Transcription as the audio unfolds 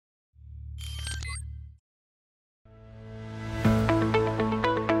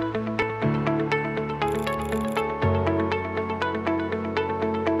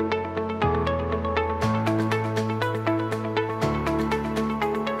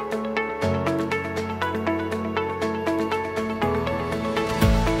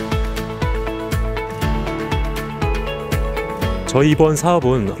저희 이번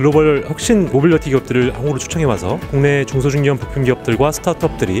사업은 글로벌 혁신 모빌리티 기업들을 한국으로 초청해와서 국내 중소중견 부품 기업들과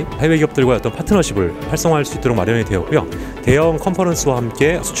스타트업들이 해외 기업들과 어떤 파트너십을 활성화할 수 있도록 마련이 되었고요. 대형 컨퍼런스와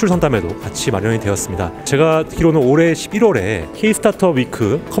함께 수출 상담회도 같이 마련이 되었습니다. 제가 듣기로는 올해 11월에 K-STARUP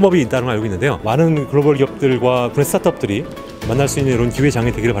위크 컴업이 있다는 걸 알고 있는데요. 많은 글로벌 기업들과 국내 스타트업들이 만날 수 있는 이런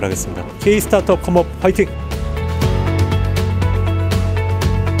기회장이 되기를 바라겠습니다. K-STARUP 컴업 화이팅!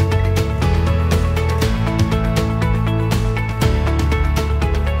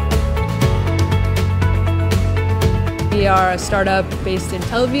 We are a startup based in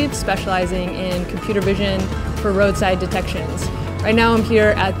Tel Aviv, specializing in computer vision for roadside detections. Right now I'm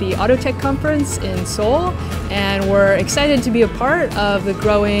here at the AutoTech Conference in Seoul, and we're excited to be a part of the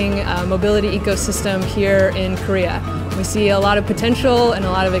growing mobility ecosystem here in Korea. We see a lot of potential and a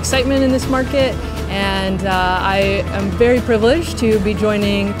lot of excitement in this market, and I am very privileged to be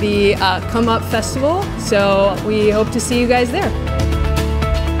joining the ComeUp Festival, so we hope to see you guys there.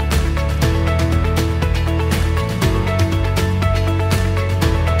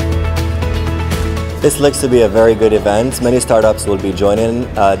 This looks to be a very good event. Many startups will be joining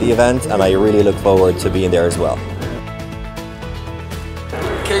the event, and I really look forward to being there as well.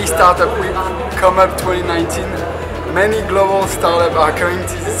 K-STARUP Week, ComeUp 2019. Many global startups are coming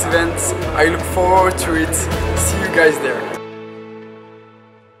to this event. I look forward to it. See you guys there.